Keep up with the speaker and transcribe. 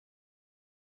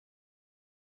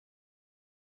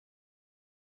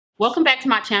Welcome back to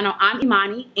my channel. I'm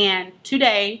Imani, and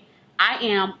today I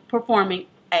am performing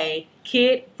a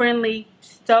kid-friendly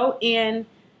sew-in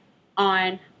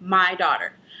on my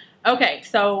daughter. Okay,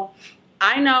 so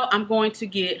I know I'm going to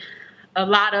get a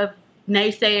lot of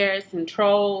naysayers and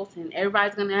trolls, and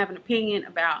everybody's going to have an opinion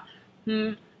about,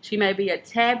 she may be a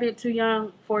tad bit too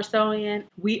young for sew-in.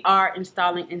 We are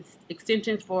installing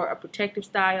extensions for a protective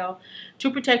style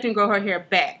to protect and grow her hair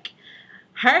back.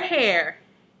 Her hair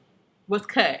was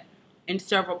cut in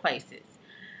several places,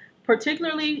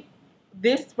 particularly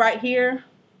this right here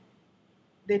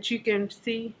that you can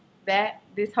see, that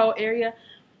this whole area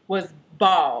was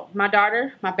bald. My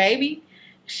daughter, my baby,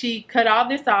 she cut all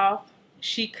this off.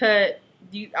 She cut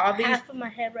all these, half of my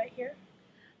head right here.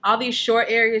 All these short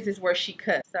areas is where she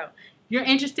cut. So if you're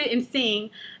interested in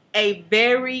seeing a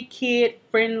very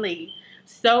kid-friendly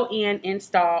sew-in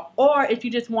install, or if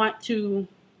you just want to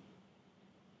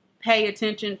pay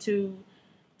attention to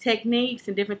techniques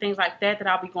and different things like that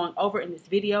I'll be going over in this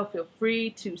video, feel free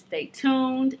to stay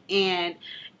tuned. And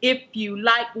if you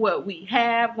like what we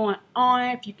have going on,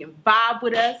 if you can vibe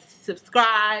with us,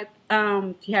 subscribe.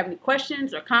 If you have any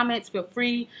questions or comments, feel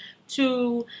free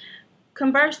to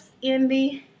converse in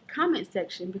the comment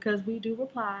section, because we do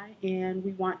reply and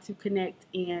we want to connect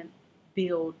and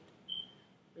build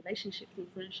relationships and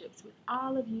friendships with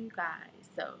all of you guys.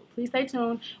 So please stay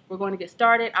tuned. We're going to get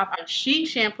started. She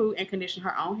shampooed and conditioned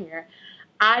her own hair.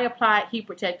 I applied heat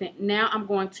protectant. Now I'm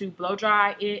going to blow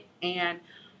dry it and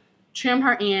trim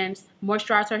her ends,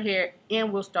 moisturize her hair,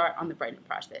 and we'll start on the braiding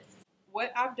process.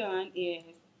 What I've done is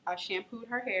I shampooed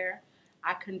her hair,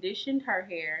 I conditioned her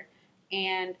hair,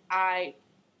 and I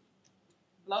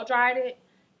blow dried it,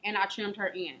 and I trimmed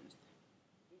her ends.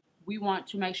 We want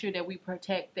to make sure that we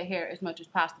protect the hair as much as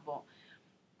possible.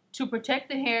 To protect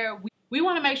the hair, we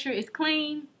want to make sure it's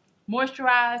clean,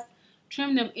 moisturized,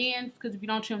 trim them ends, because if you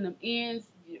don't trim them ends,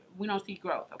 we don't see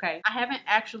growth, okay? I haven't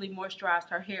actually moisturized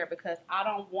her hair because I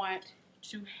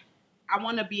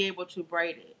want to be able to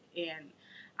braid it, and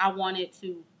I want it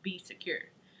to be secure.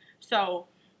 So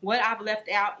what I've left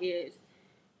out is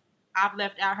I've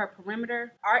left out her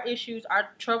perimeter. Our issues, our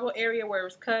trouble area where it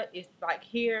was cut is like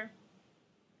here,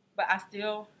 but I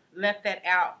still left that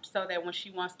out so that when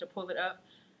she wants to pull it up,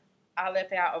 I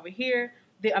left it out over here.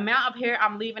 The amount of hair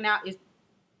I'm leaving out is...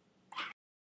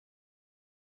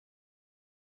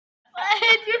 Why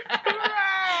did you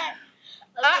cry?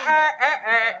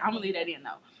 I'm gonna leave that in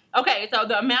though. Okay, so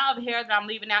the amount of hair that I'm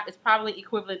leaving out is probably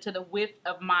equivalent to the width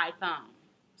of my thumb.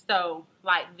 So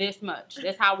like this much.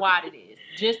 That's how wide it is.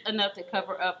 Just enough to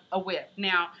cover up a width.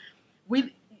 Now,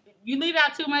 you leave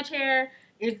out too much hair,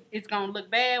 it's gonna look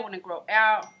bad when it grow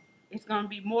out. It's gonna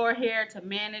be more hair to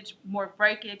manage, more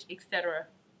breakage, etc.,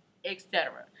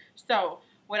 etc. So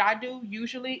what I do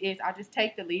usually is I just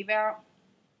take the leave out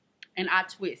and I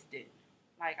twist it.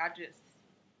 Like I just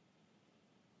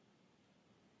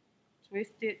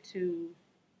twist it to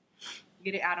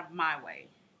get it out of my way.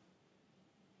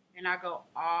 And I go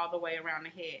all the way around the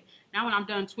head. Now when I'm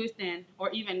done twisting, or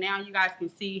even now, you guys can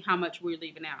see how much we're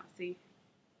leaving out. See?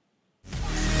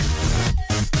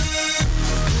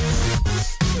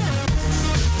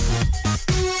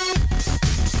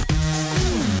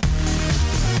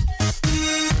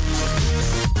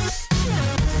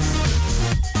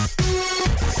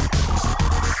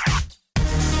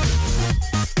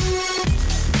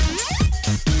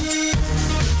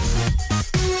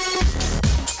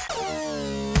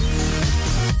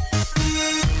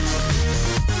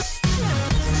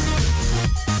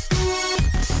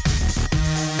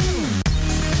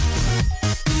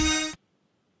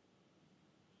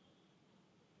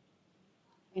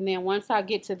 And then once I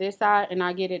get to this side and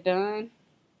I get it done,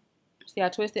 see I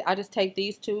twist it, I just take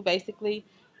these two basically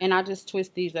and I just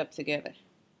twist these up together.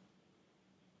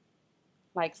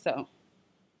 Like so.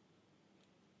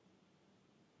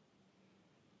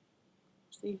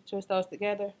 See, twist those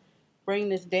together. Bring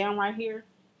this down right here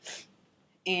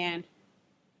and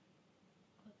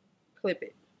clip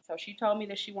it. So she told me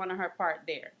that she wanted her part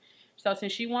there. So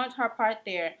since she wants her part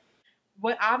there,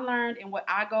 what I've learned and what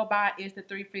I go by is the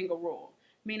 3-finger rule.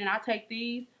 Meaning I take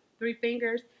these 3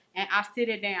 fingers and I sit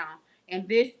it down. And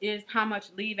this is how much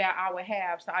leave out I would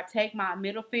have. So I take my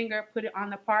middle finger, put it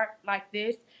on the part like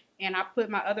this, and I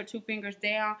put my other 2 fingers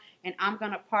down, and I'm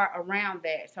going to part around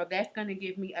that. So that's going to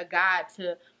give me a guide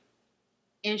to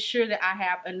ensure that I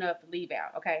have enough leave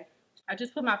out, okay? I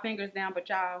just put my fingers down, but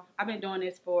y'all, I've been doing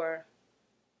this for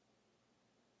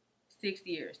 6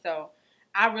 years. So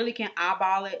I really can't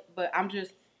eyeball it, but I'm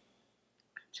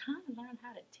trying to learn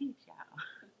how to teach y'all.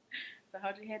 So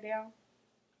hold your head down.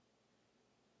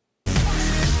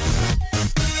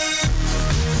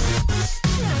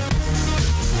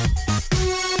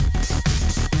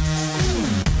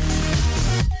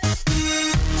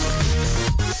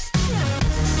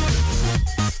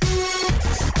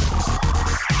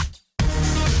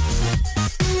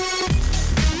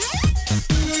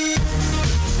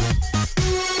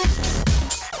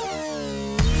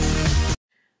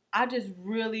 I just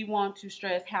really want to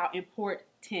stress how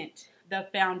important the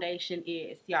foundation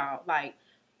is, y'all. Like,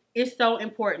 it's so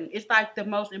important. It's like the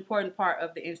most important part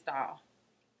of the install,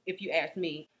 if you ask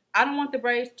me. I don't want the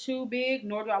braids too big,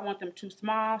 nor do I want them too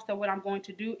small. So what I'm going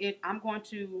to do is I'm going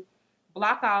to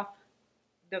block off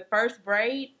the first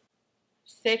braid,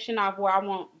 section off where I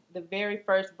want the very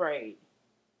first braid.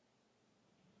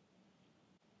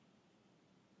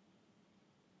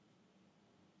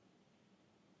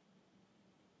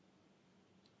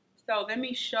 So let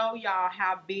me show y'all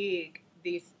how big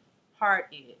this part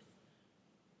is.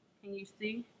 Can you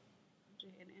see?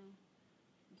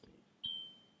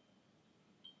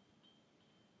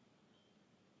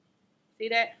 See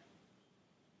that?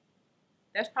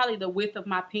 That's probably the width of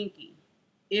my pinky,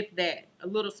 if that, a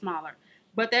little smaller.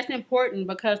 But that's important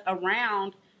because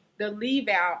around the leave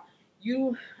out,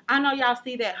 I know y'all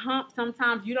see that hump.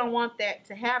 Sometimes you don't want that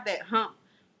to have that hump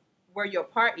where your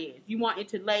part is. You want it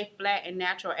to lay flat and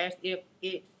natural as if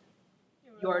it's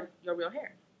your real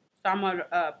hair. So I'm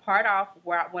gonna part off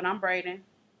when I'm braiding, and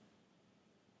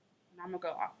I'm gonna go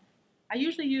off. I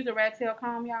usually use a rat tail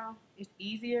comb, y'all. It's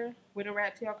easier with a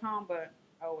rat tail comb, but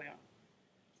oh well.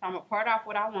 So I'm gonna part off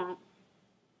what I want.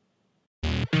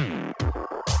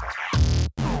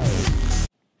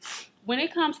 When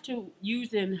it comes to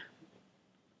using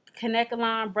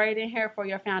connect-a-line braiding hair for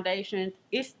your foundations,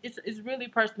 it's really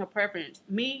personal preference.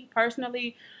 Me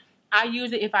personally, I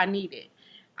use it if I need it,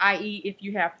 i.e. if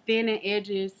you have thinning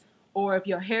edges or if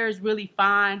your hair is really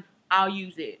fine, I'll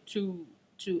use it to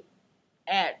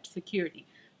add security.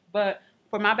 But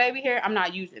for my baby hair, I'm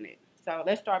not using it. So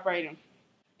let's start braiding.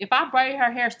 If I braid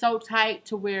her hair so tight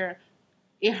to where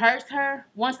it hurts her,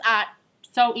 once I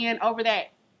sew in over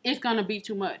that, it's going to be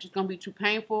too much. It's going to be too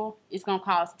painful. It's going to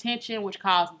cause tension, which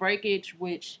causes breakage,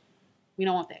 which we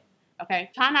don't want that.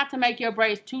 Okay? Try not to make your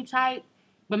braids too tight,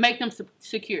 but make them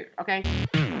secure. Okay?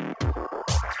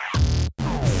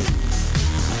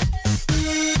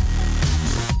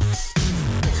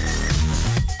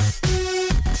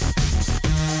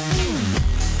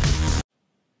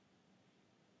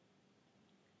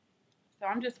 So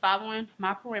I'm just following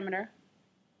my perimeter.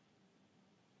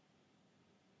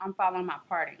 I'm following my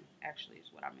parting, actually,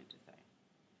 is what I meant to say.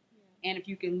 Yeah. And if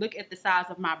you can look at the size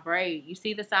of my braid, you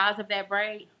see the size of that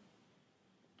braid?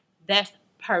 That's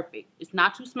perfect. It's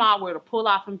not too small where it'll pull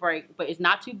off and break, but it's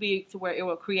not too big to where it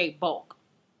will create bulk.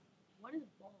 What is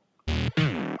bulk?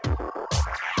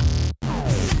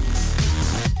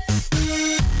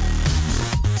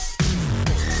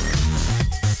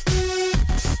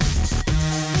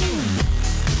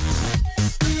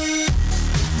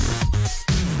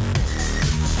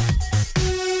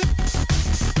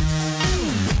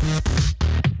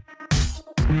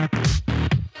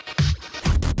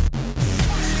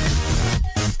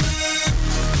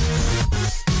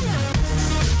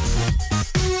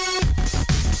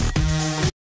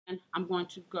 I'm going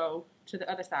to go to the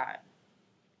other side.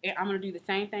 And I'm going to do the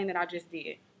same thing that I just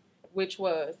did, which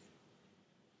was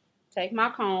take my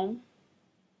comb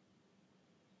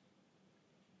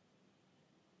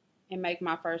and make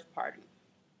my first parting.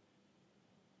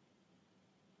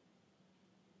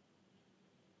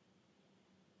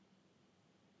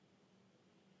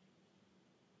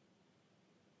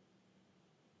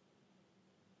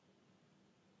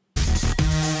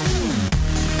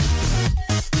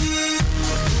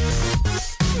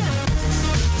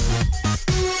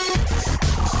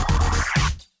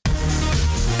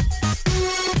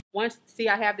 Once, see,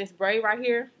 I have this braid right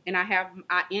here, and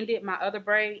I ended my other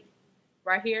braid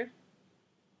right here.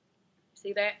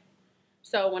 See that?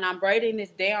 So when I'm braiding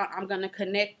this down, I'm going to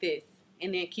connect this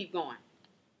and then keep going.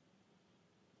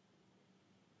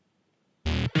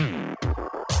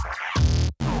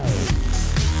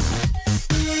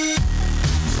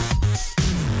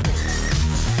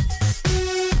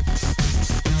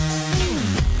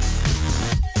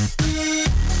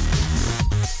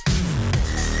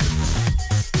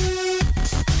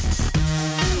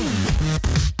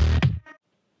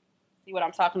 What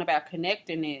I'm talking about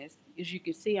connecting is you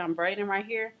can see I'm braiding right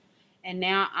here, and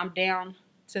now I'm down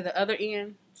to the other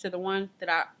end, to the one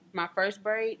that my first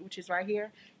braid, which is right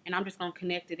here, and I'm just going to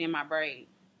connect it in my braid.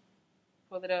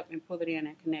 Pull it up and pull it in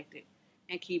and connect it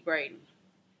and keep braiding.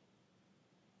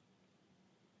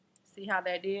 See how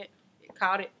that did? It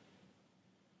caught it.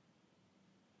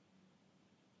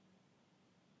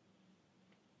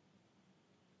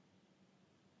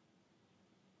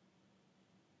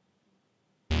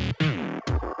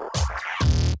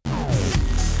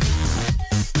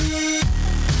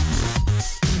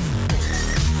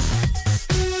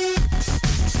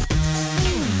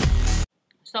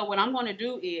 So what I'm going to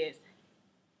do is,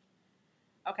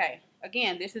 okay,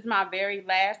 Again, this is my very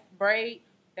last braid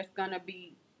that's gonna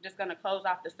be just gonna close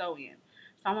off the sew in.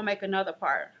 So I'm gonna make another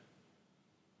part.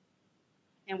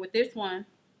 And with this one,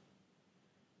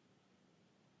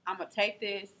 I'm gonna take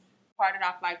this, part it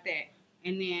off like that,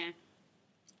 and then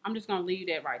I'm just gonna leave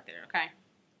that right there, okay?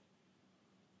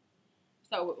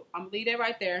 So I'm gonna leave that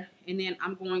right there, and then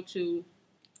I'm going to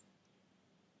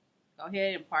go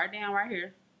ahead and part down right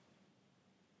here.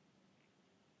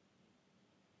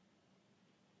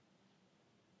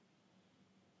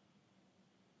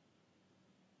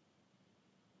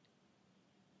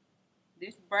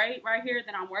 This braid right here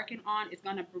that I'm working on is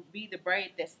gonna be the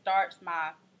braid that starts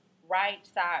my right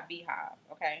side beehive,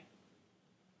 okay?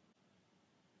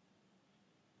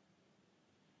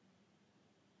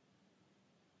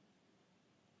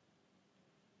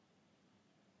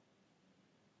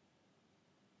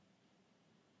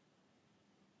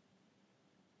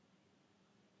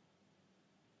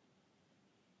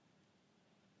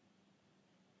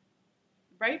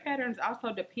 Braid patterns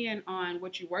also depend on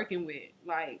what you're working with.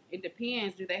 Like, it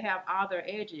depends. Do they have all their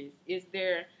edges? Do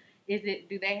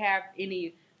they have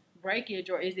any breakage,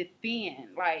 or is it thin?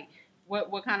 Like,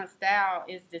 what kind of style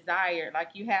is desired?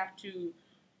 Like, you have to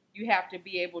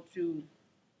be able to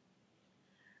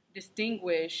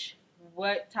distinguish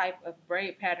what type of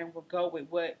braid pattern will go with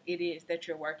what it is that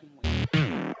you're working with.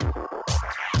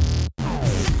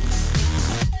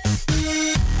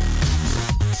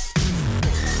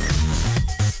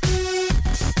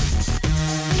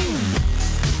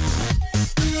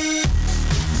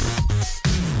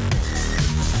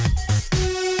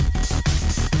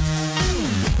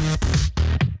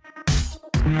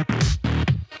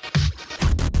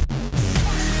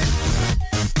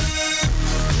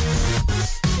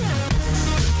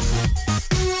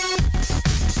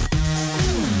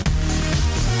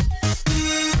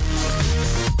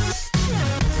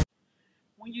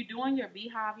 When you're doing your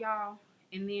beehive, y'all,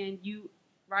 and then you,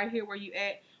 right here where you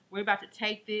at, we're about to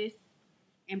take this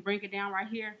and bring it down right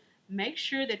here. Make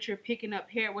sure that you're picking up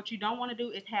hair. What you don't want to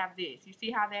do is have this. You see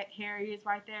how that hair is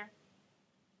right there?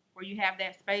 Where you have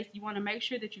that space. You want to make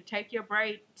sure that you take your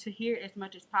braid to here as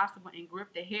much as possible and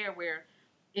grip the hair where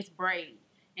it's braid.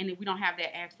 And if we don't have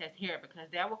that excess hair, because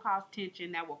that will cause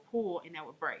tension, that will pull, and that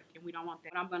will break. And we don't want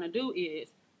that. What I'm going to do is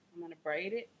I'm going to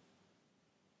braid it.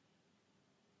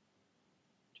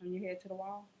 Turn your head to the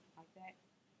wall like that.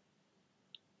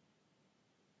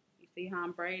 You see how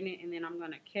I'm braiding it, and then I'm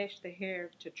going to catch the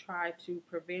hair to try to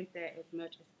prevent that as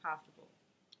much as possible.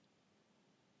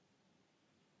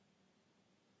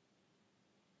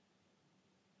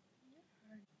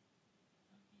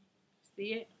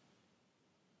 See it?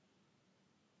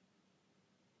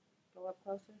 Go up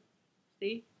closer.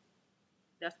 See?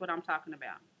 That's what I'm talking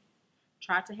about.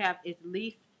 Try to have as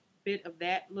least bit of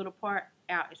that little part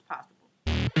out as possible.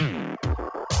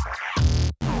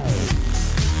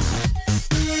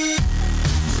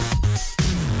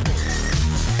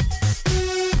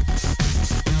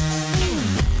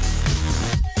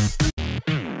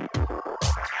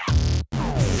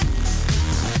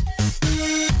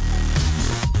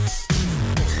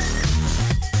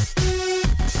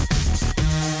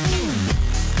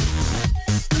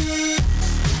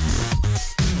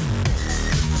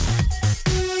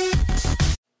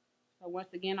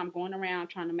 Once again, I'm going around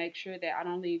trying to make sure that I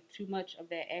don't leave too much of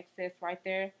that excess right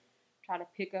there. Try to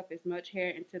pick up as much hair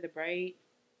into the braid.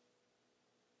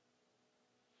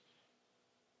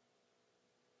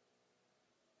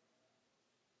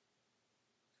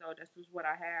 So this is what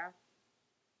I have.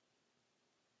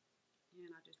 And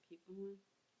I just keep going.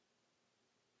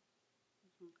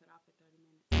 This one cut off at 30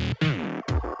 minutes.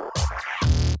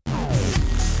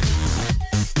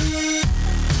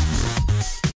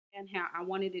 And how I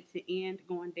wanted it to end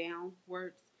going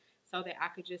downwards so that I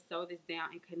could just sew this down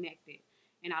and connect it.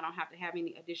 And I don't have to have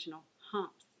any additional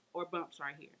humps or bumps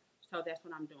right here. So that's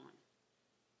what I'm doing.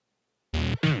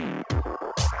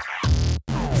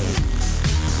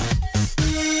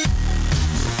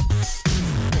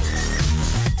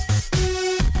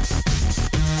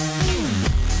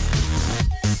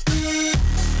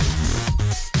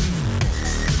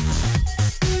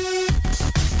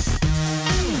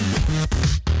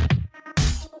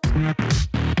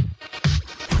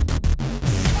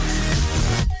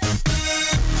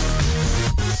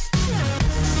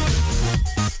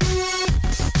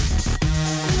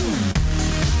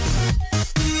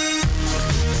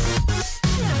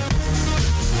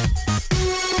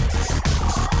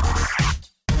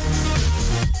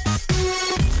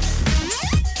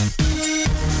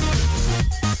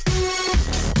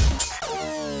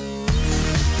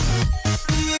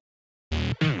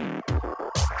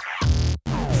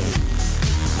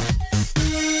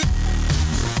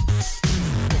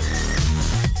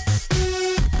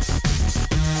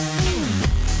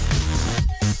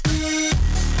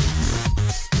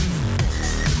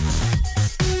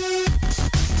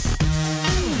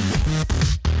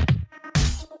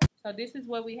 So this is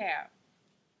what we have.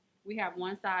 We have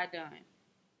one side done.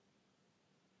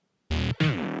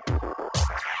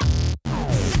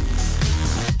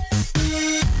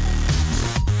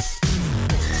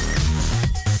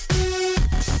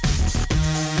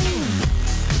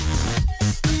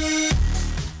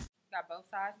 Got both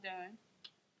sides done.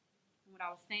 And what I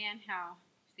was saying,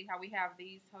 see how we have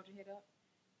these, hold your head up.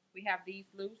 We have these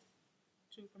loose,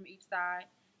 2 from each side,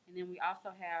 and then we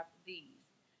also have these.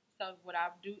 So what I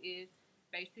do is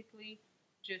basically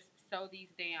just sew these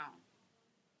down.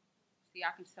 See,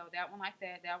 I can sew that one like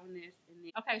that one this, and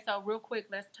then. Okay, so real quick,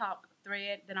 let's talk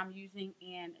thread that I'm using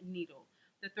and needle.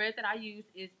 The thread that I use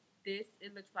is this.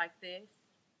 It looks like this.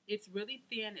 It's really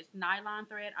thin. It's nylon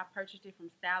thread. I purchased it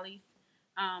from Sally's.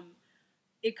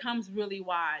 It comes really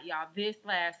wide, y'all. This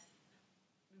lasts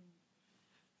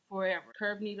forever.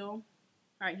 Curved needle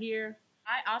right here.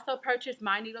 I also purchased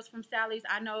my needles from Sally's.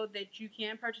 I know that you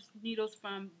can purchase needles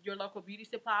from your local beauty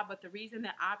supply, but the reason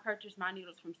that I purchased my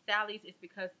needles from Sally's is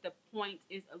because the point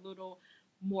is a little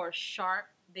more sharp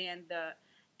than the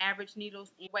average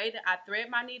needles. And the way that I thread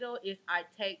my needle is I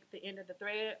take the end of the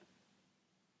thread.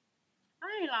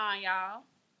 I ain't lying, y'all.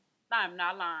 I'm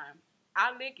not lying.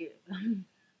 I lick it.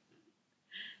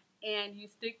 And you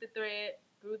stick the thread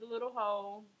through the little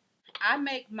hole. I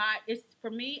make it's for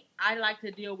me, I like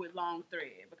to deal with long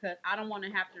thread because I don't want to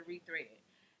have to rethread.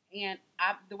 And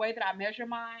the way that I measure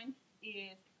mine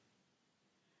is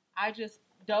I just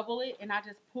double it and I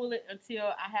just pull it until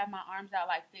I have my arms out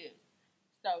like this.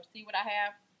 So see what I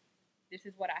have? This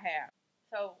is what I have.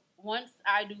 So once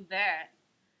I do that,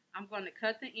 I'm going to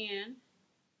cut the end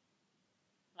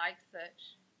like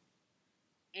such.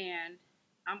 And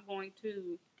I'm going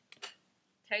to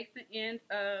take the end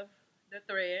of the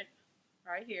thread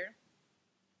right here,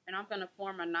 and I'm going to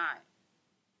form a knot.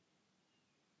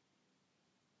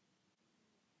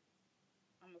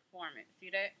 I'm going to form it. See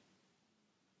that?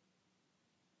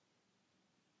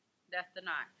 That's the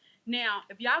knot. Now,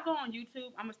 if y'all go on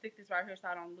YouTube, I'm going to stick this right here so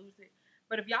I don't lose it.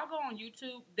 But if y'all go on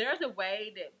YouTube, there's a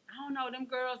way that, I don't know, them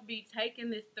girls be taking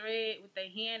this thread with their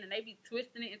hand and they be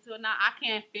twisting it into a knot. I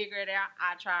can't figure it out.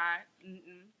 I tried.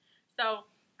 So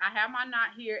I have my knot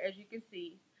here, as you can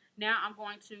see. Now I'm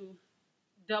going to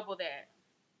double that.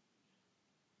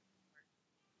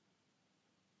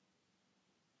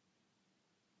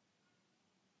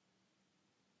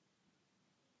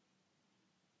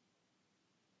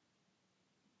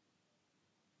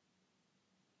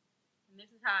 And this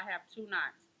is how I have 2 knots.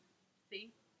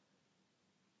 See?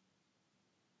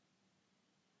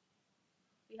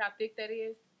 See how thick that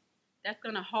is? That's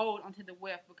going to hold onto the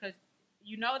weft because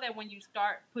you know that when you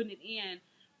start putting it in,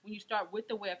 when you start with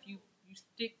the weft, you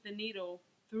stick the needle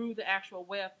through the actual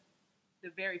weft the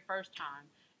very first time,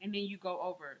 and then you go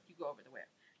over the weft.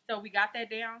 So we got that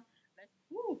down.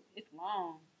 It's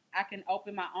long. I can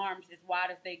open my arms as wide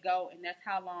as they go, and that's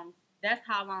how long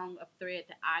of thread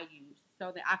that I use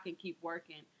so that I can keep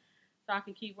working.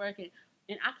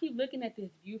 And I keep looking at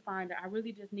this viewfinder. I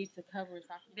really just need to cover it.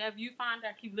 So that viewfinder,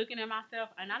 I keep looking at myself,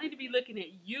 and I need to be looking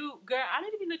at you, girl. I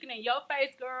need to be looking at your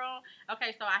face, girl.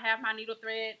 Okay, so I have my needle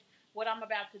thread. What I'm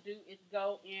about to do is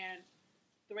go and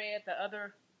thread the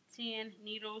other 10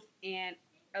 needles, and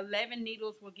 11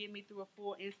 needles will get me through a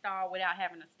full install without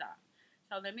having to stop.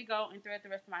 So let me go and thread the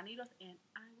rest of my needles, and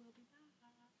I will